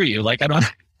like, screw you. I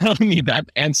don't need that.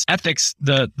 And ethics,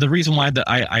 the reason why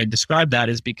I describe that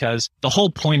is because the whole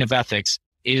point of ethics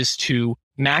is to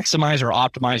maximize or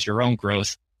optimize your own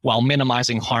growth while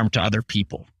minimizing harm to other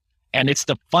people. And it's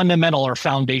the fundamental or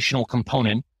foundational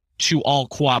component to all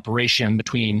cooperation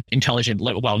between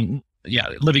living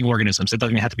organisms. It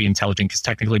doesn't even have to be intelligent because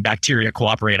technically bacteria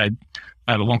cooperate.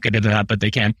 I won't get into that, but they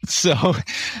can. So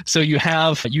you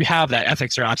have that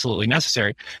ethics are absolutely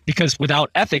necessary because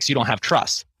without ethics, you don't have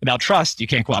trust. Without trust, you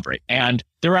can't cooperate. And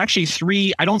there are actually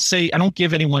 3, I don't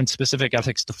give anyone specific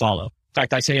ethics to follow. In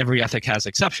fact, I say every ethic has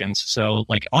exceptions. So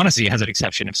honesty has an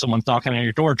exception. If someone's knocking on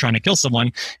your door trying to kill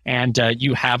someone and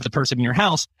you have the person in your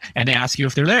house and they ask you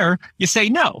if they're there, you say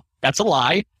no. That's a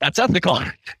lie. That's ethical.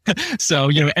 So,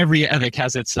 every ethic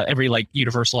has its, every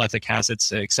universal ethic has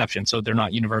its exception. So they're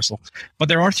not universal. But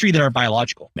there are 3 that are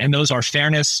biological. And those are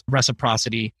fairness,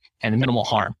 reciprocity, and minimal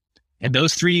harm. And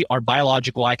those 3 are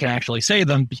biological. I can actually say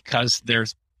them because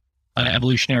there's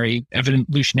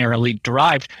evolutionarily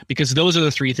derived, because those are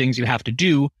the 3 things you have to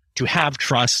do to have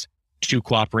trust to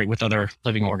cooperate with other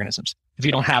living organisms. If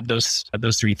you don't have those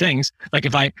 3 things,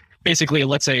 if I basically,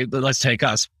 let's take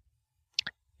us.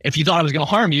 If you thought I was going to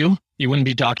harm you, you wouldn't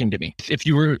be talking to me. If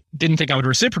you didn't think I would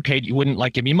reciprocate, you wouldn't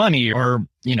give me money or,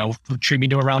 treat me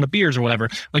to a round of beers or whatever.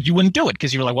 You wouldn't do it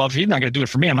because you were like, well, if he's not going to do it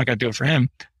for me, I'm not going to do it for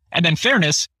him. And then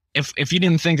fairness, if you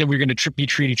didn't think that we were going to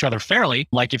treat each other fairly,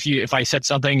 if I said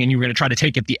something and you were going to try to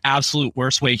take it the absolute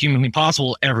worst way humanly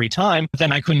possible every time,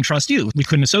 then I couldn't trust you. We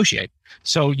couldn't associate.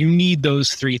 So you need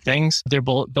those 3 things. They're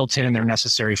built in and they're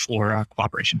necessary for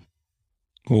cooperation.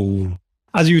 Oh,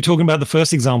 as you were talking about the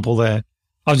first example there,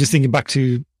 I was just thinking back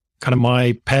to kind of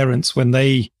my parents when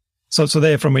so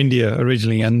they're from India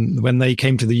originally. And when they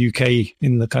came to the UK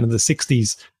in the kind of the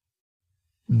 60s,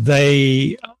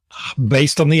 they,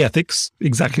 based on the ethics,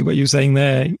 exactly what you're saying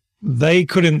there, they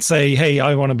couldn't say, hey,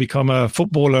 I want to become a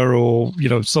footballer or,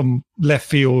 some left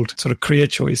field sort of career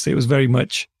choice. It was very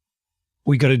much,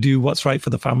 we got to do what's right for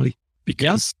the family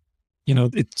because,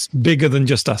 it's bigger than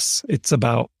just us. It's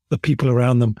about the people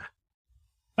around them.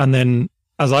 And then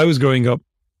as I was growing up,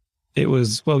 it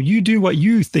was, well, you do what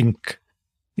you think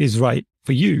is right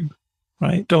for you,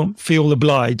 right? Don't feel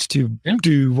obliged to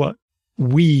do what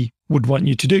we would want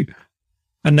you to do.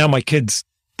 And now my kids,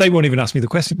 they won't even ask me the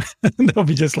question. They'll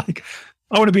be just like,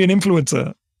 I want to be an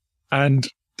influencer. And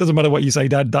doesn't matter what you say,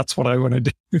 Dad, that's what I want to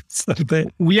do. So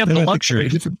we have the luxury.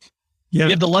 Yeah.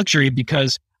 We have the luxury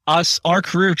because our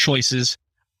career choices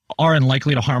are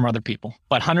unlikely to harm other people.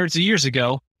 But hundreds of years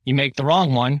ago, you make the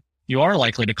wrong one, you are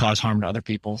likely to cause harm to other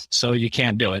people. So you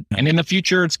can't do it. And in the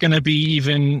future, it's going to be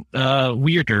even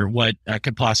weirder what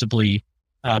could possibly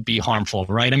be harmful,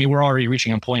 right? I mean, we're already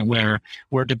reaching a point where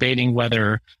we're debating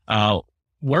whether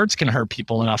words can hurt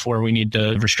people enough where we need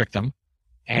to restrict them.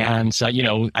 And,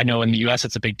 I know in the US,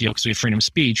 it's a big deal because we have freedom of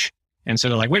speech. And so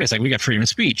they're like, wait a second, we got freedom of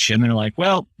speech. And they're like,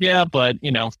 well, yeah, but,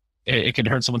 it could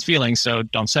hurt someone's feelings. So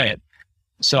don't say it.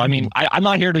 So, I mean, I'm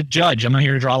not here to judge. I'm not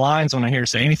here to draw lines. I'm not here to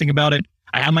say anything about it.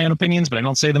 I have my own opinions, but I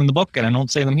don't say them in the book and I don't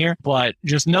say them here. But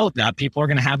just note that people are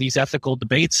going to have these ethical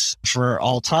debates for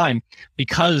all time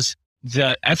because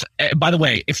by the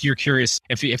way, if you're curious,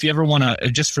 if you ever want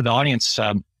to, just for the audience,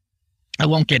 I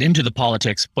won't get into the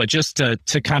politics, but just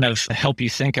to kind of help you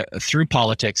think through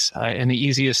politics in the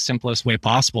easiest, simplest way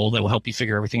possible that will help you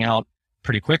figure everything out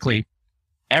pretty quickly.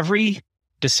 Every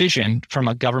decision from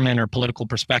a government or political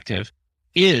perspective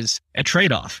is a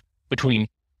trade-off between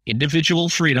individual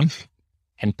freedom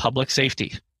and public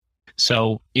safety.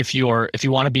 So if you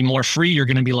want to be more free, you're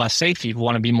going to be less safe. If you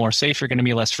want to be more safe, you're going to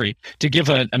be less free. To give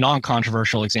a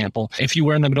non-controversial example, if you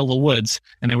were in the middle of the woods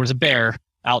and there was a bear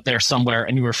out there somewhere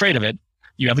and you were afraid of it,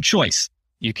 you have a choice.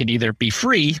 You can either be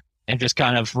free and just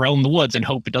kind of roam the woods and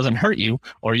hope it doesn't hurt you,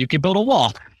 or you can build a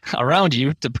wall around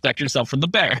you to protect yourself from the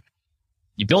bear.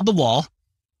 You build the wall,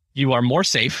 you are more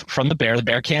safe from the bear. The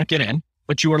bear can't get in,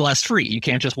 but you are less free. You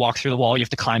can't just walk through the wall. You have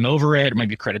to climb over it, or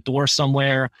maybe create a door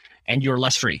somewhere, and you're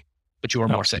less free, but you are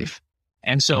more safe.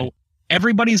 And so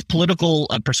everybody's political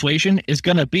persuasion is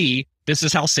going to be, this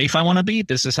is how safe I want to be.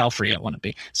 This is how free I want to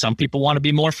be. Some people want to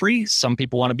be more free. Some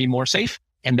people want to be more safe.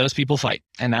 And those people fight.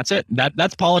 And that's it.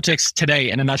 That's politics today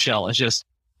in a nutshell. It's just,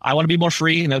 I want to be more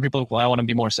free. And other people, well, I want to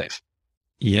be more safe.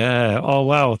 Yeah. Oh,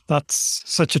 wow. That's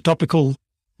such a topical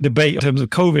debate in terms of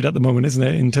COVID at the moment, isn't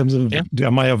it? In terms of,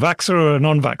 am I a vaxxer or a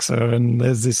non-vaxxer? And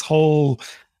there's this whole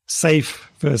safe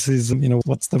versus,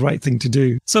 what's the right thing to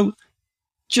do. So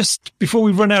just before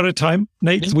we run out of time,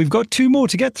 Nate, we've got two more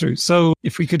to get through. So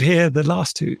if we could hear the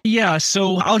last two. Yeah.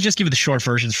 So I'll just give you the short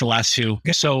versions for the last two.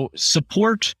 Okay. So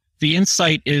support. The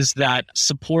insight is that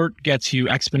support gets you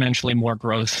exponentially more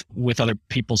growth with other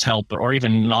people's help, or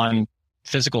even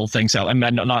non-physical things. I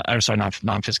mean, not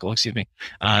non-physical, excuse me.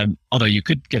 Although you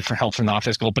could get help from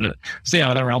non-physical, but stay out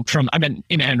of the realm from, I meant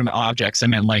inanimate objects. I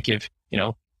meant like if,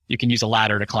 you can use a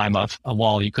ladder to climb up a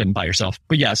wall you couldn't by yourself.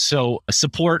 But yeah, so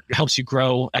support helps you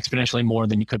grow exponentially more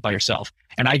than you could by yourself.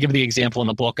 And I give the example in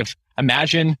the book of,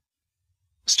 imagine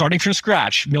starting from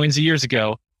scratch millions of years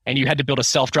ago, and you had to build a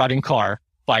self-driving car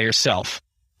by yourself.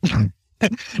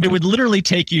 It would literally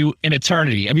take you an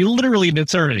eternity. I mean, literally an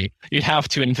eternity. You'd have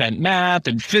to invent math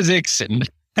and physics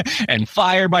and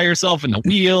fire by yourself and the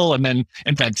wheel, and then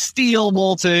invent steel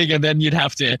bolting, and then you'd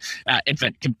have to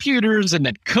invent computers and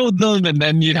then code them, and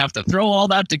then you'd have to throw all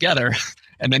that together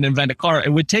and then invent a car.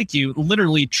 It would take you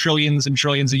literally trillions and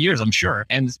trillions of years, I'm sure.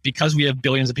 And because we have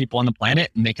billions of people on the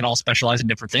planet and they can all specialize in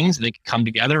different things, they can come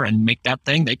together and make that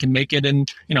thing. They can make it in,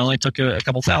 it only took a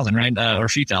couple thousand, right? Or a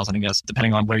few thousand, I guess,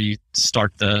 depending on where you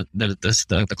start the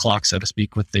clock, so to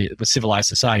speak, with civilized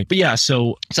society. But yeah,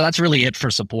 so that's really it for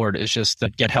support, is just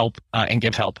to get help and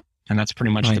give help. And that's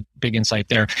pretty much the big insight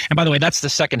there. And by the way, that's the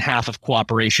second half of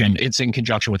cooperation. It's in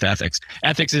conjunction with ethics.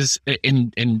 Ethics is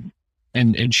in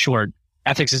short,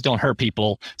 ethics is don't hurt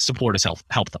people, support is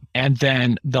help them. And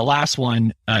then the last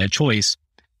one, choice,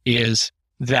 is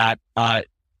that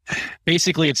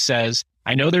basically it says,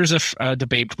 I know there's a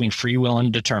debate between free will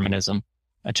and determinism.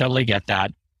 I totally get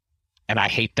that. And I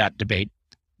hate that debate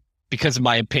because, in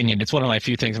my opinion, it's one of my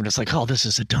few things I'm just like, oh, this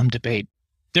is a dumb debate.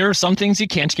 There are some things you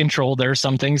can't control. There are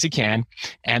some things you can.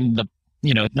 And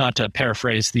not to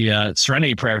paraphrase the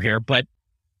Serenity Prayer here, but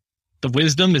the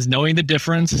wisdom is knowing the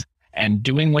difference and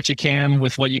doing what you can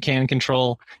with what you can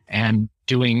control, and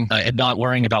doing and not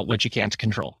worrying about what you can't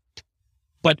control.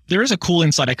 But there is a cool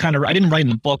insight. I didn't write in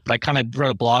the book, but I kind of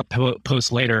wrote a blog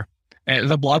post later.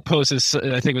 The blog post is,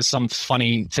 I think it was some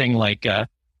funny thing like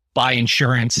buy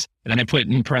insurance. And then I put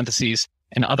in parentheses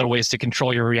and other ways to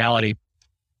control your reality.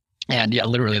 And yeah,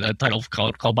 literally the title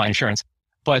called buy insurance.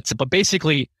 But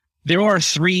basically there are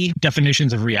three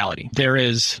definitions of reality. There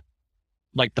is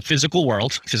like the physical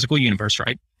world, physical universe,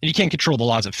 right? And you can't control the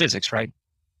laws of physics, right?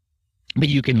 But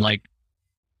you can like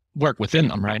work within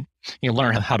them, right? You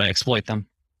learn how to exploit them.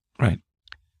 Right.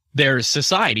 There's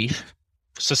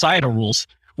societal rules,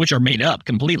 which are made up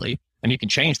completely, and you can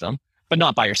change them, but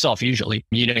not by yourself usually.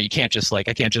 You can't just like,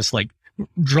 I can't just like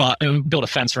build a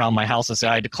fence around my house and say,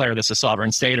 I declare this a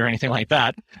sovereign state or anything like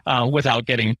that, without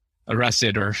getting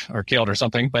arrested or killed or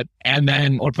something,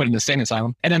 or put in the sane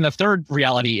asylum. And then the third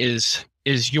reality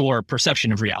is your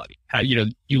perception of reality. How, you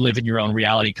live in your own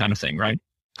reality kind of thing, right?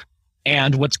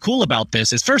 And what's cool about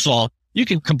this is, first of all, you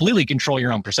can completely control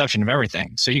your own perception of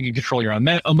everything. So you can control your own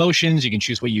emotions. You can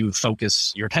choose what you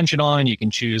focus your attention on. You can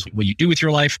choose what you do with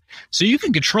your life. So you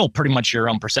can control pretty much your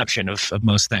own perception of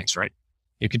most things, right?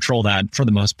 You control that for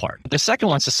the most part. The second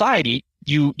one, society,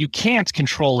 you can't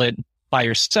control it by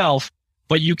yourself,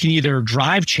 but you can either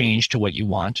drive change to what you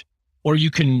want, or you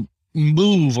can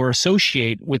move or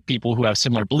associate with people who have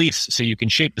similar beliefs so you can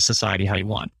shape the society how you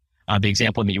want. The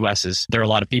example in the U.S. is there are a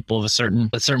lot of people of a certain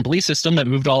belief system that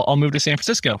all moved to San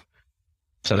Francisco,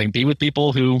 so they can be with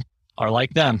people who are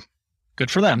like them.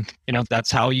 Good for them.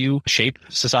 That's how you shape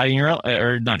society in your own,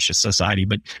 or not just society,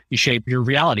 but you shape your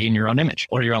reality in your own image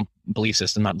or your own belief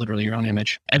system, not literally your own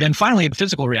image. And then finally, the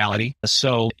physical reality.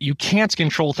 So you can't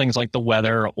control things like the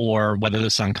weather or whether the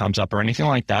sun comes up or anything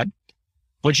like that,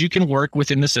 but you can work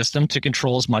within the system to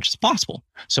control as much as possible.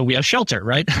 So we have shelter,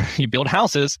 right? You build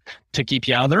houses to keep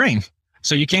you out of the rain.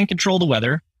 So you can't control the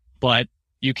weather, but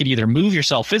you could either move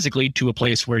yourself physically to a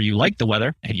place where you like the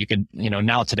weather. And you could,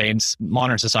 now today in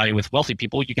modern society with wealthy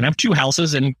people, you can have two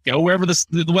houses and go wherever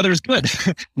the weather is good.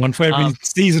 One for every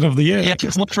season of the year. Yeah,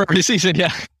 one for every season,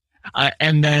 yeah.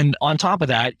 And then on top of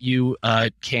that, you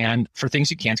can, for things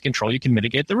you can't control, you can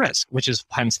mitigate the risk, which is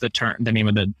hence the name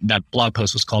of that blog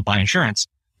post was called Buy Insurance,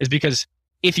 is because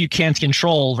if you can't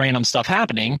control random stuff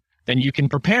happening, then you can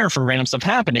prepare for random stuff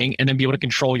happening and then be able to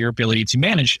control your ability to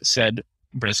manage said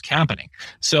risk happening.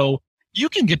 So you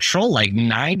can control like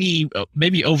 90,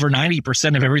 maybe over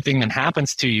 90% of everything that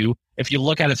happens to you if you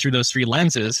look at it through those three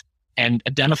lenses and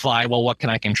identify, well, what can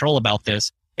I control about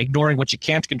this? Ignoring what you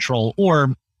can't control,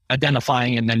 or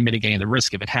identifying and then mitigating the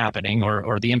risk of it happening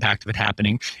or the impact of it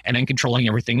happening, and then controlling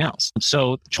everything else.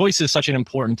 So choice is such an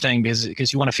important thing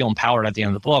because you want to feel empowered at the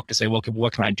end of the book to say, well,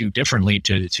 what can I do differently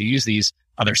to use these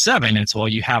other seven? And so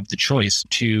you have the choice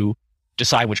to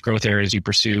decide which growth areas you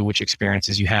pursue, which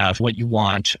experiences you have, what you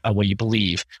want, what you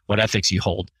believe, what ethics you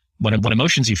hold, what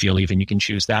emotions you feel even. You can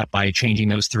choose that by changing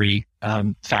those three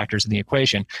factors in the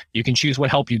equation. You can choose what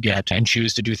help you get and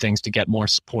choose to do things to get more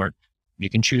support. You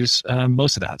can choose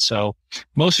most of that. So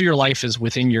most of your life is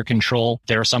within your control.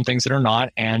 There are some things that are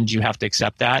not, and you have to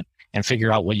accept that and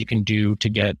figure out what you can do to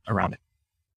get around it.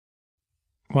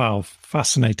 Wow,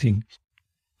 fascinating.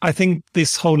 I think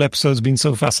this whole episode has been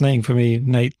so fascinating for me,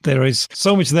 Nate. There is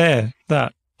so much there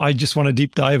that I just want to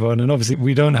deep dive on. And obviously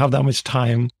we don't have that much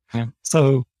time. Yeah.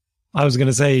 So I was going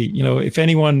to say, if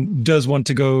anyone does want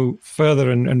to go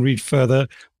further and read further,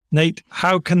 Nate,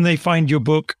 how can they find your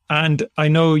book? And I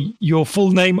know your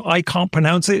full name, I can't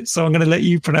pronounce it, so I'm going to let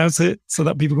you pronounce it so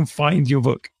that people can find your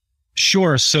book.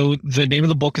 Sure. So the name of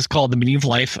the book is called The Meaning of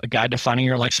Life, A Guide to Finding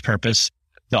Your Life's Purpose.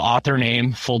 The author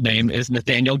name, full name, is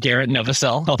Nathanael Garrett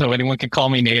Novacell, although anyone can call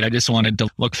me Nate. I just wanted to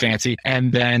look fancy.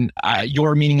 And then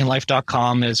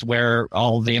yourmeaninginlife.com is where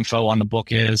all the info on the book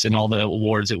is and all the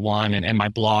awards it won. And my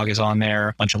blog is on there,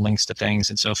 a bunch of links to things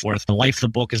and so forth. The Life of the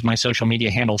Book is my social media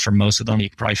handle for most of them. You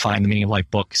can probably find The Meaning of Life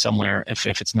book somewhere if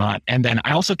it's not. And then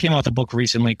I also came out with a book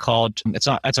recently called, it's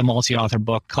a multi-author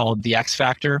book called The X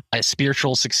Factor,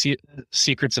 Spiritual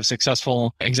Secrets of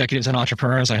Successful Executives and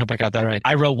Entrepreneurs. I hope I got that right.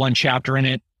 I wrote one chapter in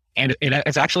it. And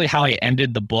it's actually how I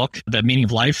ended the book, The Meaning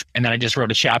of Life. And then I just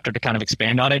wrote a chapter to kind of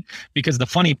expand on it. Because the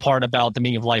funny part about the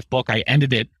Meaning of Life book, I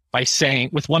ended it by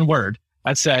saying with one word.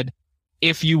 I said,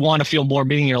 if you want to feel more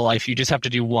meaning in your life, you just have to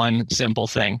do one simple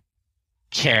thing: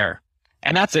 care.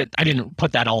 And that's it. I didn't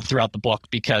put that all throughout the book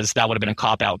because that would have been a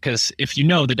cop-out. Because if you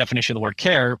know the definition of the word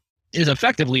care is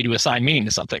effectively to assign meaning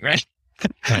to something, right?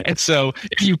 And so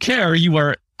if you care, you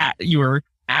are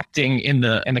acting in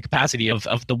the capacity of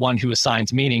the one who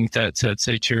assigns meaning to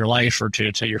your life, or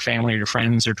to your family or your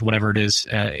friends, or to whatever it is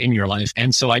in your life.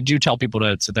 And so I do tell people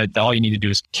that all you need to do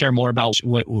is care more about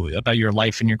your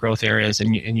life and your growth areas,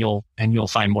 and you'll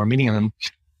find more meaning in them.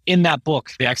 In that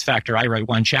book, The X Factor, I write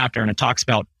one chapter, and it talks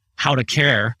about how to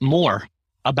care more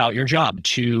about your job,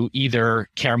 to either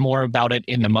care more about it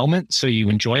in the moment so you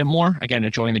enjoy it more, again,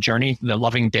 enjoying the journey, the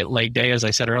loving leg day, as I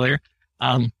said earlier.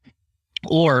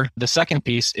 Or the second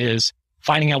piece is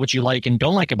finding out what you like and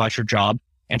don't like about your job,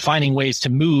 and finding ways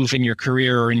to move in your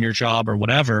career or in your job or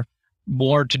whatever,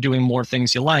 more to doing more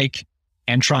things you like,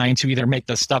 and trying to either make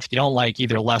the stuff you don't like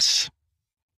either less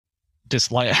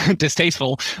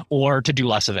distasteful, or to do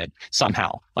less of it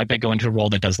somehow, like by going to a role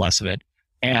that does less of it.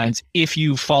 And if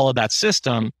you follow that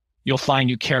system, you'll find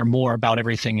you care more about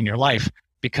everything in your life,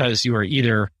 because you are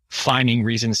either finding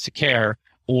reasons to care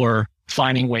or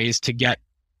finding ways to get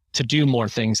to do more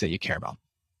things that you care about.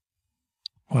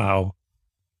 Wow.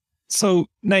 So,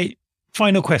 Nate,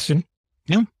 final question.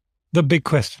 Yeah. The big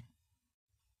question.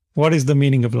 What is the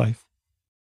meaning of life?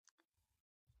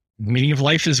 The meaning of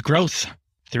life is growth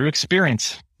through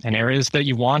experience in areas that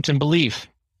you want and believe.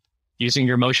 Using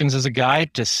your emotions as a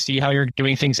guide to see how you're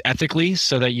doing things ethically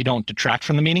so that you don't detract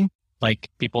from the meaning. Like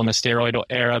people in the steroid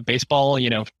era baseball,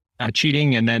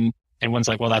 cheating, and then everyone's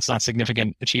like, well, that's not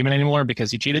significant achievement anymore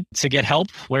because you cheated. To get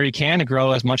help where you can, to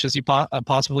grow as much as you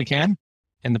possibly can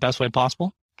in the best way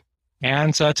possible.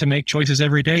 And to make choices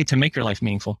every day to make your life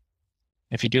meaningful.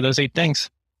 If you do those 8 things,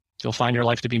 you'll find your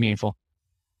life to be meaningful.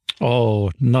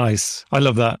 Oh, nice. I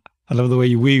love that. I love the way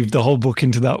you weaved the whole book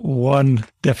into that one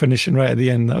definition right at the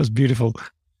end. That was beautiful.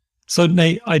 So,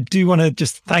 Nate, I do want to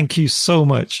just thank you so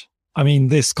much. I mean,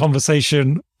 this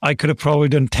conversation, I could have probably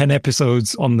done 10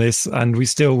 episodes on this and we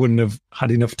still wouldn't have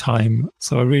had enough time.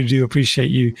 So I really do appreciate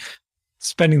you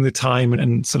spending the time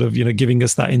and sort of, giving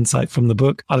us that insight from the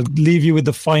book. I'll leave you with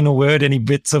the final word, any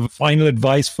bits of final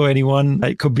advice for anyone.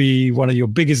 It could be one of your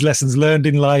biggest lessons learned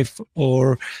in life,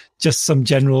 or just some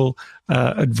general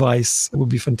advice. It would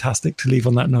be fantastic to leave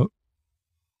on that note.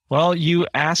 Well, you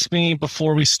asked me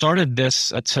before we started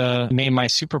this to name my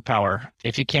superpower.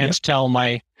 If you can't tell,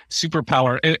 my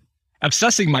superpower,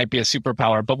 obsessing might be a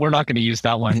superpower, but we're not going to use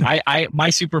that one. My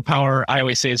superpower, I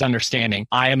always say, is understanding.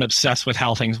 I am obsessed with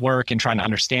how things work and trying to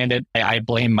understand it. I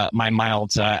blame my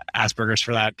mild Asperger's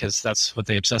for that, because that's what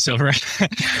they obsess over.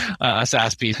 Us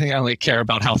Aspies, I only care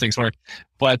about how things work.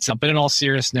 But in all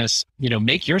seriousness,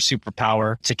 make your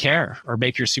superpower to care, or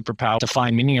make your superpower to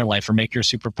find meaning in your life, or make your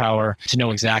superpower to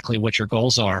know exactly what your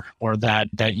goals are, or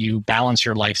that you balance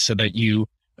your life so that you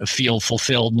feel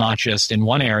fulfilled, not just in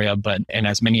one area, but in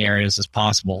as many areas as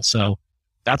possible. So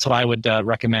that's what I would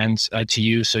recommend to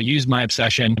you. So use my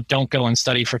obsession. Don't go and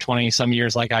study for 20 some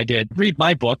years like I did. Read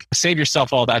my book, save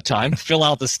yourself all that time, fill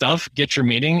out the stuff, get your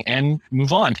meaning, and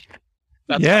move on.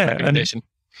 That's my recommendation.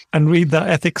 And read that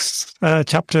ethics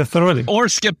chapter thoroughly. Or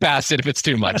skip past it if it's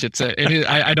too much.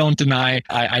 I don't deny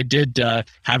I did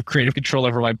have creative control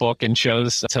over my book and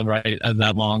chose to write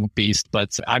that long beast,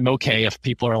 but I'm okay if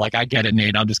people are like, I get it,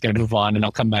 Nate, I'm just going to move on and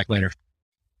I'll come back later.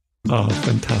 Oh,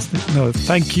 fantastic. No,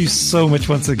 thank you so much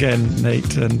once again,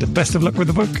 Nate, and best of luck with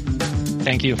the book.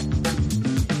 Thank you.